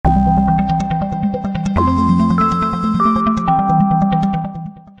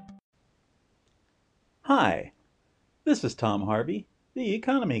This is Tom Harvey, the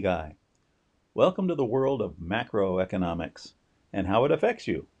economy guy. Welcome to the world of macroeconomics and how it affects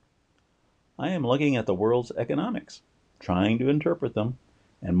you. I am looking at the world's economics, trying to interpret them,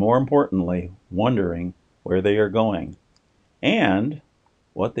 and more importantly, wondering where they are going and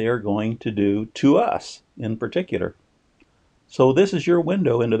what they are going to do to us in particular. So, this is your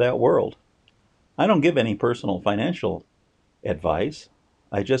window into that world. I don't give any personal financial advice,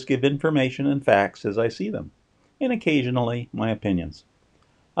 I just give information and facts as I see them, and occasionally my opinions.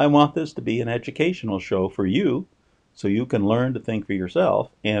 I want this to be an educational show for you so you can learn to think for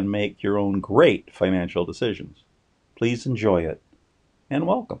yourself and make your own great financial decisions. Please enjoy it and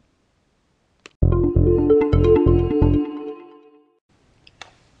welcome.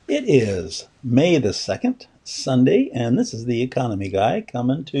 It is May the 2nd, Sunday, and this is the Economy Guy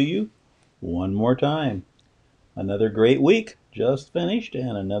coming to you one more time. Another great week just finished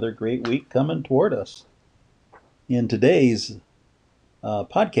and another great week coming toward us. In today's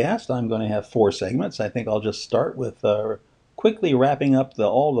podcast, I'm going to have four segments. I think I'll just start with quickly wrapping up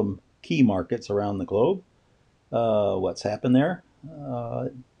all the key markets around the globe, what's happened there.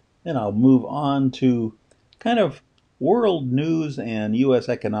 Then I'll move on to kind of world news and U.S.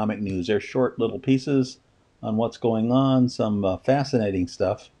 economic news. They're short little pieces on what's going on, some fascinating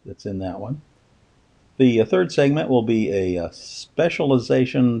stuff that's in that one. The third segment will be a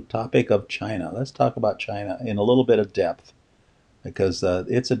specialization topic of China. Let's talk about China in a little bit of depth because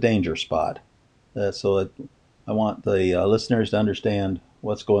it's a danger spot. I want the listeners to understand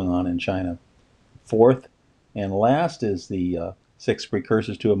what's going on in China. Fourth and last is the six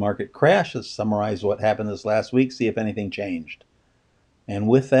precursors to a market crash. Let's summarize what happened this last week, see if anything changed. And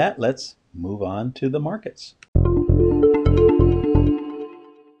with that, let's move on to the markets.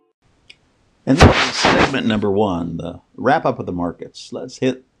 And this is segment number one, the wrap up of the markets. Let's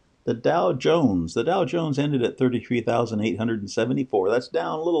hit the Dow Jones. The Dow Jones ended at 33,874. That's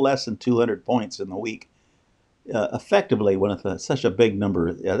down a little less than 200 points in the week. Effectively, when it's such a big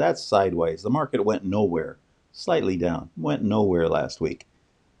number, that's sideways. The market went nowhere, slightly down, went nowhere last week.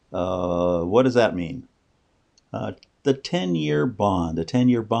 What does that mean? The 10-year bond. The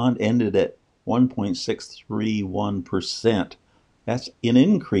 10-year bond ended at 1.631%. That's an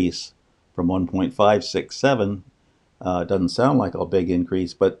increase from 1.567. It doesn't sound like a big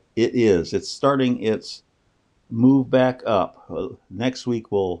increase, but it is. It's starting its move back up. Next week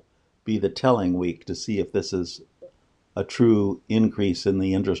will be the telling week to see if this is a true increase in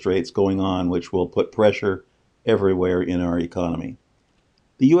the interest rates going on, which will put pressure everywhere in our economy.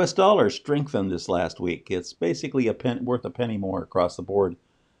 The U.S. dollar strengthened this last week. It's basically worth a penny more across the board.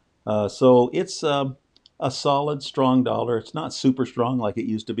 So it's a solid, strong dollar. It's not super strong like it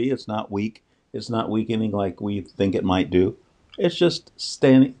used to be. It's not weak. It's not weakening like we think it might do. It's just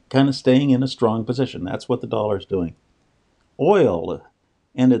staying in a strong position. That's what the dollar's doing. Oil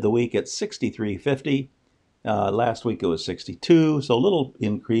ended the week at 63.50. Last week it was 62, so a little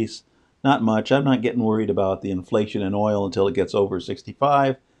increase, not much. I'm not getting worried about the inflation in oil until it gets over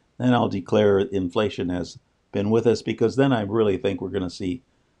 65. Then I'll declare inflation has been with us, because then I really think we're going to see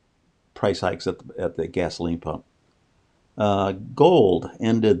price hikes at the gasoline pump. Gold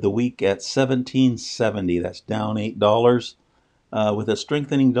ended the week at 1770. That's down $8. With a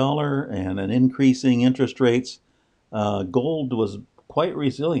strengthening dollar and an increasing interest rates, gold was quite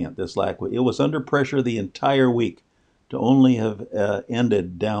resilient this last week. It was under pressure the entire week. To only have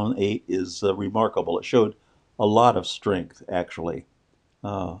ended down 8 is remarkable. It showed a lot of strength, actually.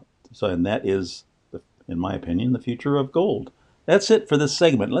 And that is, in my opinion, the future of gold. That's it for this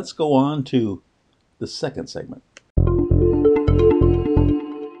segment. Let's go on to the second segment.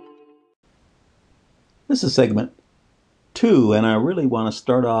 This is segment 2, and I really want to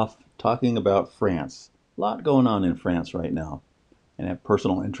start off talking about France. A lot going on in France right now, and I have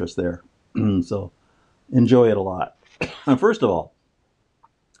personal interest there. So enjoy it a lot. First of all,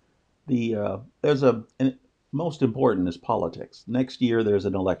 most important is politics. Next year there's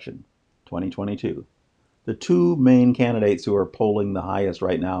an election, 2022. The two main candidates who are polling the highest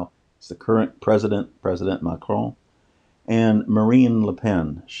right now is the current president, President Macron, and Marine Le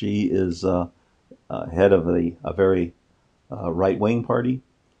Pen. She is head of a very right-wing party,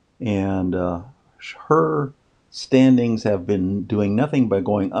 and her standings have been doing nothing but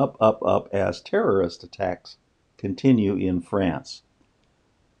going up, up, up as terrorist attacks continue in France.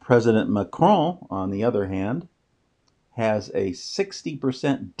 President Macron, on the other hand, has a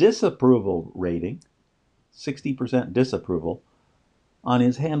 60% disapproval rating, 60% disapproval on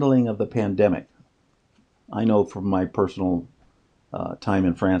his handling of the pandemic. I know from my personal time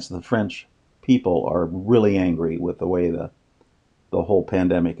in France, the French people are really angry with the way the whole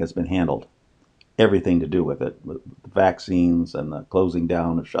pandemic has been handled. everything to do with it, with the vaccines and the closing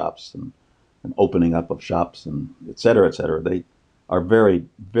down of shops and opening up of shops and et cetera, et cetera. They are very,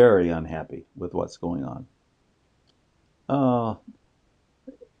 very unhappy with what's going on. Uh,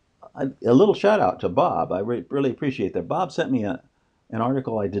 a little shout out to Bob. I really appreciate that. Bob sent me an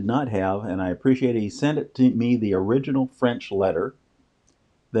article I did not have, and I appreciate it. He sent it to me, the original French letter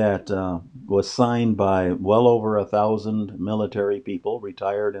that was signed by well over 1,000 military people,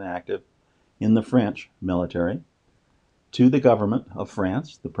 retired and active in the French military, to the government of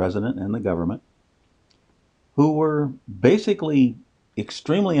France, the president and the government, who were basically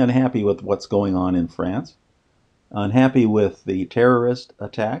extremely unhappy with what's going on in France, unhappy with the terrorist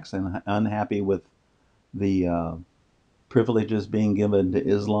attacks, and unhappy with the privileges being given to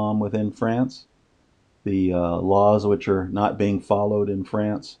Islam within France, the laws which are not being followed in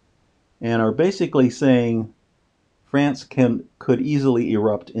France, and are basically saying France could easily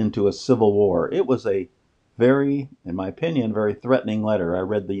erupt into a civil war. It was a very, in my opinion, very threatening letter. I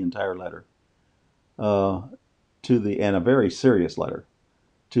read the entire letter and a very serious letter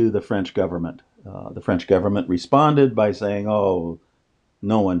to the French government. The French government responded by saying, "Oh,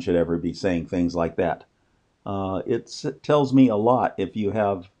 no one should ever be saying things like that." It tells me a lot if you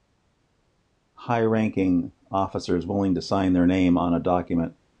have high-ranking officers willing to sign their name on a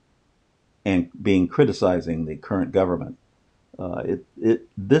document and being criticizing the current government.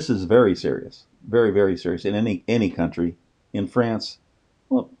 This is very serious, very, very serious in any country. In France,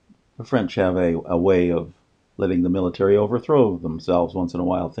 well, the French have a way of letting the military overthrow themselves once in a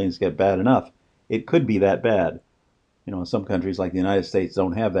while. Things get bad enough. It could be that bad. You know, some countries like the United States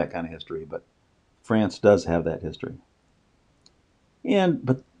don't have that kind of history, but France does have that history.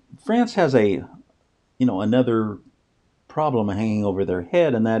 But France has another problem hanging over their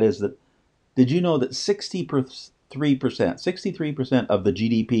head, and that is that, did you know that 63% of the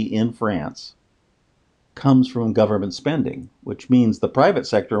GDP in France comes from government spending, which means the private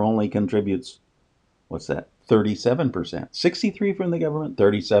sector only contributes, what's that, 37%. 63 from the government,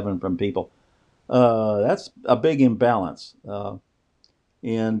 37 from people. That's a big imbalance.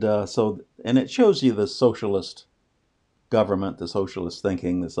 And it shows you the socialist government, the socialist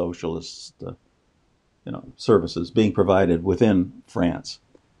thinking, the socialist services being provided within France.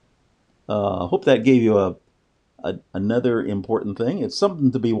 Hope that gave you another important thing. It's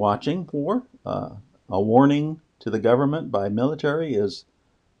something to be watching for. A warning to the government by military is,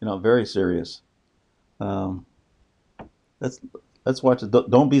 very serious. Let's watch it.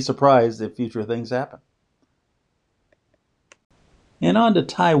 Don't be surprised if future things happen. And on to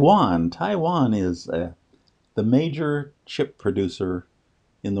Taiwan. Taiwan is the major chip producer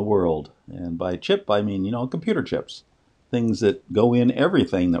in the world. And by chip, I mean, computer chips. Things that go in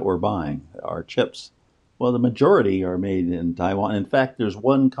everything that we're buying are chips. Well, the majority are made in Taiwan. In fact, there's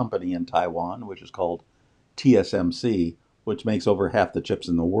one company in Taiwan, which is called TSMC, which makes over half the chips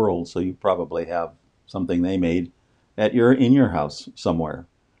in the world. So you probably have something they made in your house somewhere.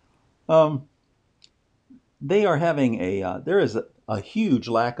 They are having there is a huge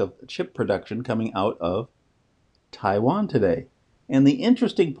lack of chip production coming out of Taiwan today. And the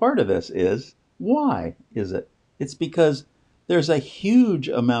interesting part of this is, why is it? It's because there's a huge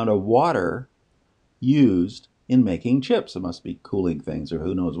amount of water used in making chips. It must be cooling things or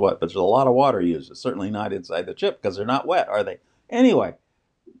who knows what, but there's a lot of water used. It's certainly not inside the chip because they're not wet, are they? Anyway,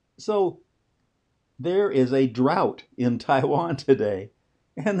 so there is a drought in Taiwan today,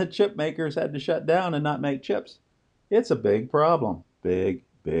 and the chip makers had to shut down and not make chips. It's a big problem. Big,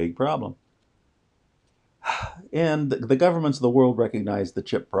 big problem. And the governments of the world recognize the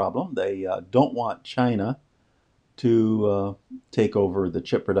chip problem. They don't want China to take over the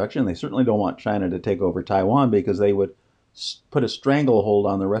chip production. They certainly don't want China to take over Taiwan because they would put a stranglehold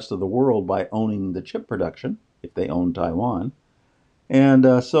on the rest of the world by owning the chip production if they own Taiwan.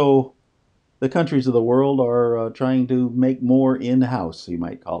 And so the countries of the world are trying to make more in-house, you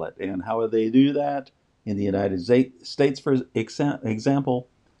might call it. And how do they do that? In the United States, for example,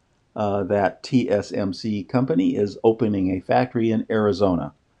 that TSMC company is opening a factory in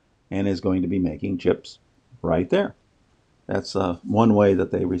Arizona and is going to be making chips right there. That's one way that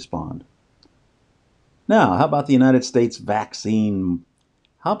they respond. Now, how about the United States vaccine?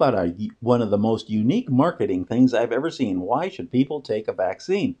 How about one of the most unique marketing things I've ever seen? Why should people take a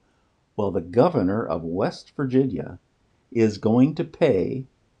vaccine? Well, the governor of West Virginia is going to pay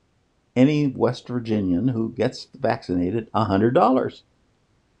any West Virginian who gets vaccinated $100.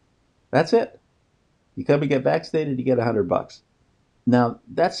 That's it. You come and get vaccinated, you get $100. Now,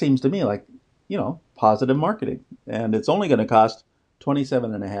 that seems to me like, positive marketing. And it's only going to cost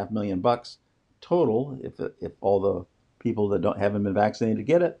 $27.5 million total if all the people that haven't been vaccinated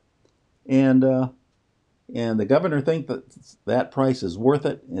get it. and the governor thinks that that price is worth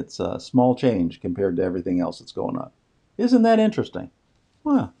it. It's a small change compared to everything else that's going on. Isn't that interesting?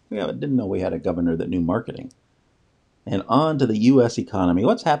 Well, yeah, I didn't know we had a governor that knew marketing. And on to the U.S. economy.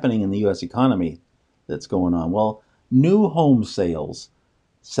 What's happening in the U.S. economy that's going on? Well, new home sales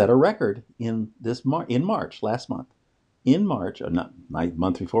set a record in March last month. In March, or not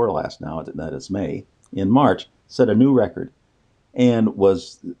month before last now, that is May. In March, set a new record and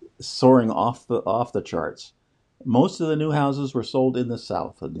was soaring off the charts. Most of the new houses were sold in the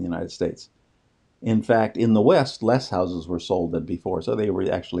South of the United States. In fact, in the West, less houses were sold than before, so they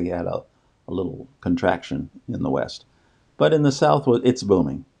were actually had a little contraction in the West. But in the South, it's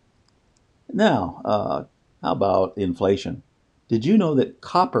booming. Now, how about inflation? Did you know that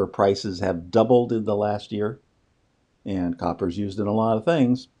copper prices have doubled in the last year? And copper's used in a lot of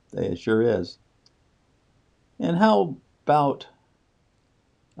things. It sure is. And how about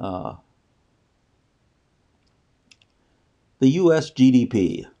uh, the U.S.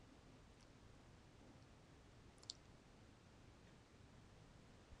 GDP?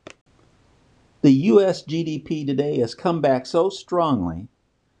 The U.S. GDP today has come back so strongly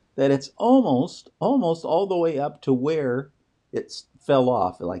that it's almost all the way up to where it fell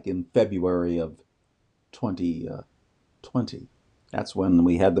off, like in February of 2020. That's when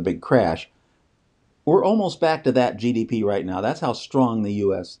we had the big crash. We're almost back to that GDP right now. That's how strong the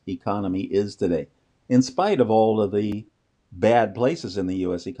U.S. economy is today. In spite of all of the bad places in the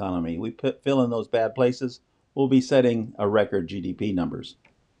U.S. economy, we fill in those bad places, we'll be setting a record GDP numbers.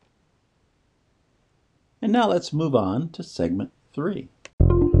 And now let's move on to segment 3.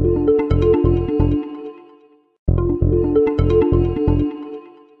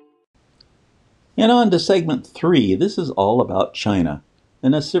 And on to segment 3. This is all about China,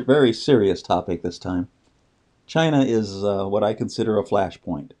 and a very serious topic this time. China is what I consider a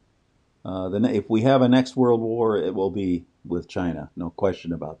flashpoint. If we have a next world war, it will be with China, no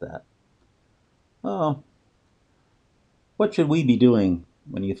question about that. Uh, what should we be doing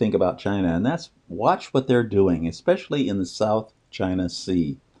when you think about China? And that's watch what they're doing, especially in the South China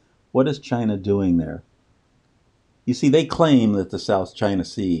Sea. What is China doing there? You see, they claim that the South China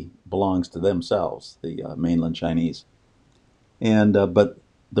Sea belongs to themselves, the mainland Chinese, and but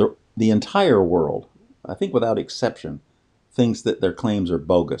the entire world, I think without exception, thinks that their claims are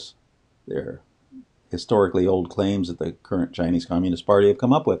bogus. They're historically old claims that the current Chinese Communist Party have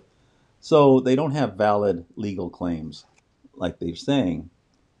come up with. So they don't have valid legal claims like they're saying.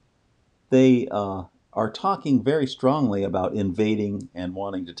 They are talking very strongly about invading and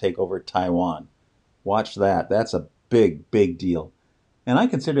wanting to take over Taiwan. Watch that. That's a big, big deal. And I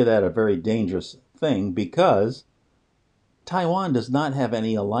consider that a very dangerous thing because Taiwan does not have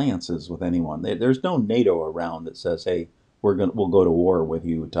any alliances with anyone. There's no NATO around that says, "Hey, we'll go to war with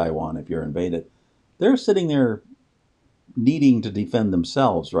you, Taiwan, if you're invaded." They're sitting there needing to defend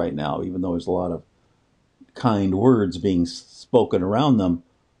themselves right now, even though there's a lot of kind words being spoken around them.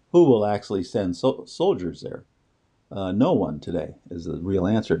 Who will actually send soldiers there? No one today is the real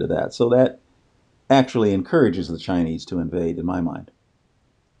answer to that. So that actually encourages the Chinese to invade, in my mind.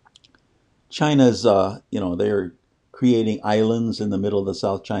 China's, they're creating islands in the middle of the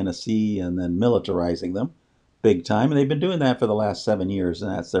South China Sea and then militarizing them big time. And they've been doing that for the last 7 years,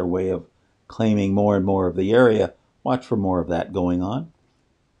 and that's their way of claiming more and more of the area. Watch for more of that going on.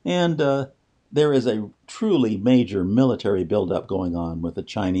 And there is a truly major military buildup going on with the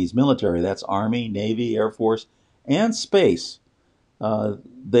Chinese military. That's Army, Navy, Air Force, and space.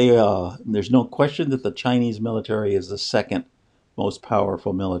 There's no question that the Chinese military is the second most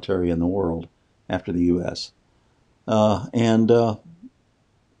powerful military in the world after the U.S. And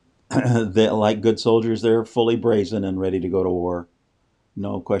they, like good soldiers, they're fully brazen and ready to go to war.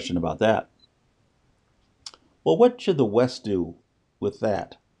 No question about that. Well, what should the West do with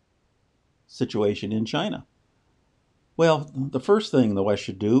that situation in China? Well, the first thing the West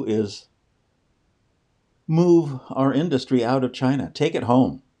should do is move our industry out of China, take it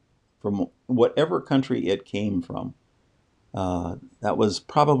home from whatever country it came from. That was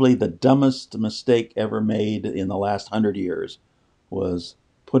probably the dumbest mistake ever made in the last 100 years, was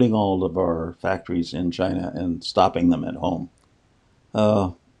putting all of our factories in China and stopping them at home.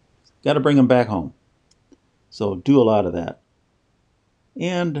 Got to bring them back home. So do a lot of that.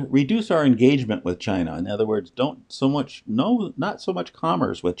 And reduce our engagement with China. In other words, not so much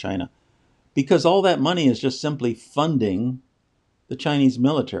commerce with China, because all that money is just simply funding the Chinese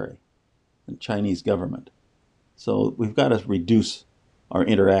military and Chinese government. So we've got to reduce our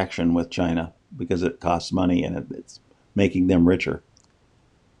interaction with China because it costs money and it's making them richer.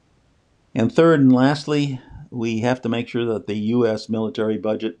 And third and lastly, we have to make sure that the U.S. military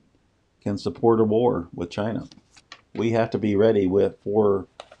budget can support a war with China. We have to be ready to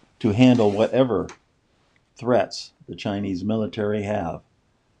handle whatever threats the Chinese military have.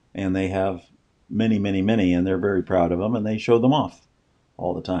 And they have many, many, many, and they're very proud of them, and they show them off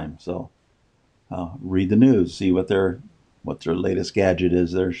all the time. So read the news, see what their latest gadget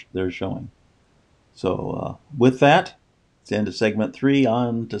is they're showing. So with that, it's the end of segment 3.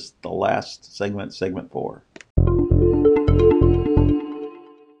 On to the last segment, segment 4.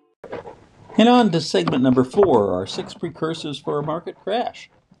 And on to segment number 4, our 6 precursors for a market crash.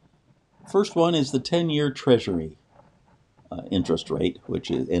 First one is the 10-year Treasury interest rate,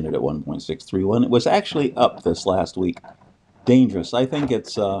 which ended at 1.631. It was actually up this last week. Dangerous. I think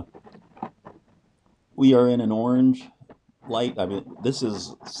it's we are in an orange light. I mean, this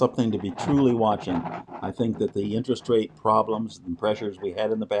is something to be truly watching. I think that the interest rate problems and pressures we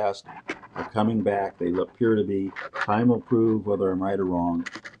had in the past are coming back. They appear to be. Time will prove whether I'm right or wrong.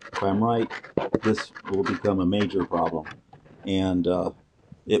 If I'm right, this will become a major problem, and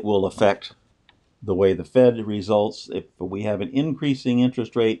it will affect the way the Fed results. If we have an increasing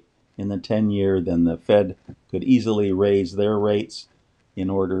interest rate in the 10-year, then the Fed could easily raise their rates in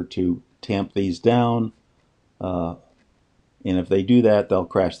order to tamp these down. And if they do that, they'll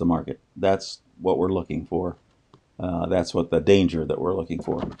crash the market. That's what we're looking for. That's what the danger that we're looking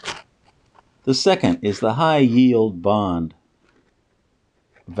for. The second is the high yield bond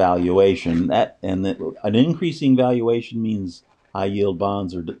valuation. An increasing valuation means high yield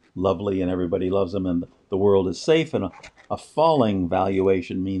bonds are lovely and everybody loves them and the world is safe. And a falling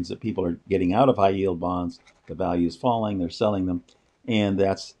valuation means that people are getting out of high yield bonds. The value is falling, they're selling them. And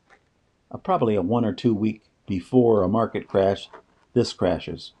that's probably a 1 or 2 week before a market crash. This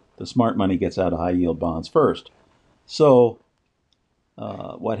crashes. The smart money gets out of high yield bonds first. So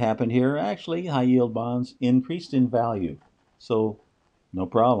what happened here? Actually, high yield bonds increased in value. So no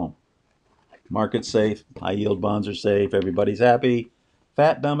problem. Market's safe, high yield bonds are safe, everybody's happy.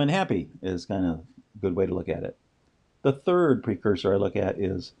 Fat, dumb, and happy is kind of a good way to look at it. The third precursor I look at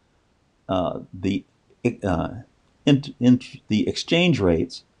is the exchange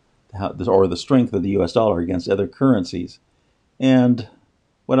rates, or the strength of the US dollar against other currencies. And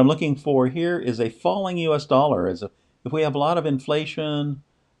what I'm looking for here is a falling US dollar. If we have a lot of inflation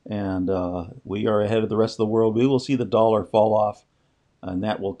and we are ahead of the rest of the world, we will see the dollar fall off, and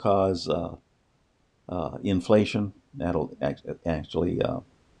that will cause inflation. That'll actually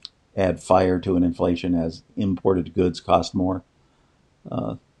add fire to an inflation as imported goods cost more.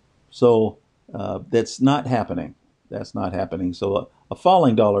 So that's not happening. That's not happening. So a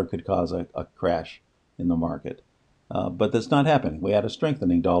falling dollar could cause a crash in the market. But that's not happening. We had a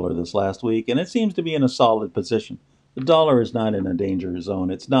strengthening dollar this last week, and it seems to be in a solid position. The dollar is not in a danger zone.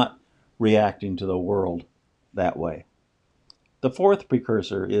 It's not reacting to the world that way. The fourth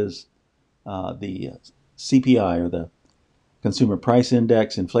precursor is the CPI, or the Consumer Price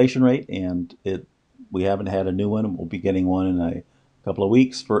Index inflation rate, and we haven't had a new one. We'll be getting one in a couple of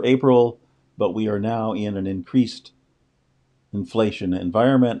weeks for April, but we are now in an increased inflation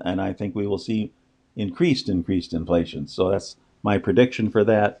environment, and I think we will see increased inflation. So that's my prediction for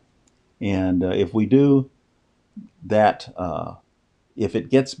that. And if we do that, if it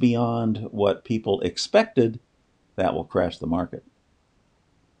gets beyond what people expected, that will crash the market,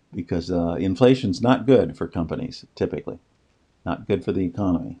 because inflation's not good for companies, typically not good for the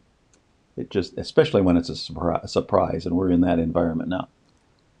economy. It just, especially when it's a surprise, and we're in that environment now.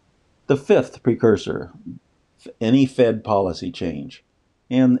 The fifth precursor, any Fed policy change.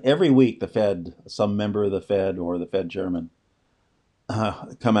 And every week the Fed, some member of the Fed or the Fed chairman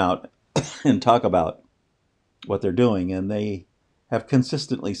come out and talk about what they're doing, and they have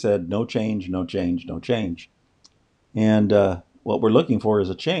consistently said no change, no change, no change. And what we're looking for is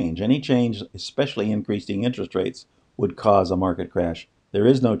a change. Any change, especially increasing interest rates, would cause a market crash. There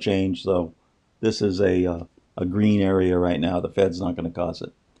is no change, so this is a green area right now. The Fed's not going to cause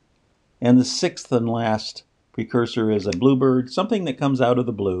it. And the sixth and last precursor is a bluebird, something that comes out of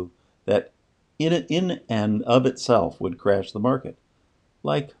the blue that in and of itself would crash the market,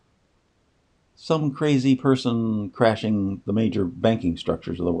 like some crazy person crashing the major banking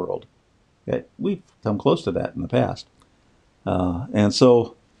structures of the world. Okay? We've come close to that in the past. And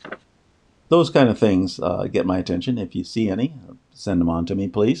so those kind of things get my attention. If you see any, send them on to me,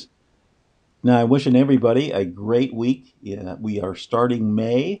 please. Now, I'm wishing everybody a great week. We are starting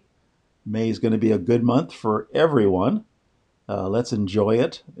May. May is going to be a good month for everyone. Let's enjoy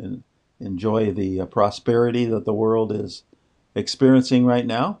it and enjoy the prosperity that the world is experiencing right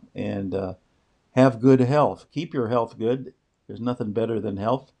now, and have good health. Keep your health good. There's nothing better than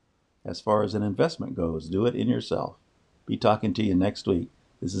health as far as an investment goes. Do it in yourself. Be talking to you next week.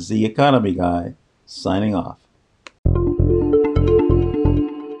 This is the Economy Guy signing off.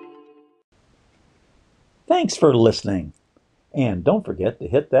 Thanks for listening. And don't forget to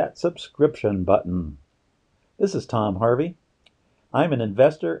hit that subscription button. This is Tom Harvey. I'm an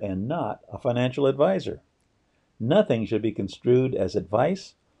investor and not a financial advisor. Nothing should be construed as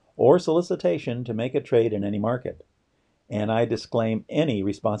advice or solicitation to make a trade in any market. And I disclaim any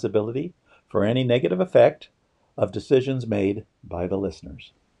responsibility for any negative effect of decisions made by the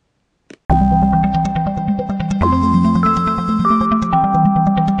listeners.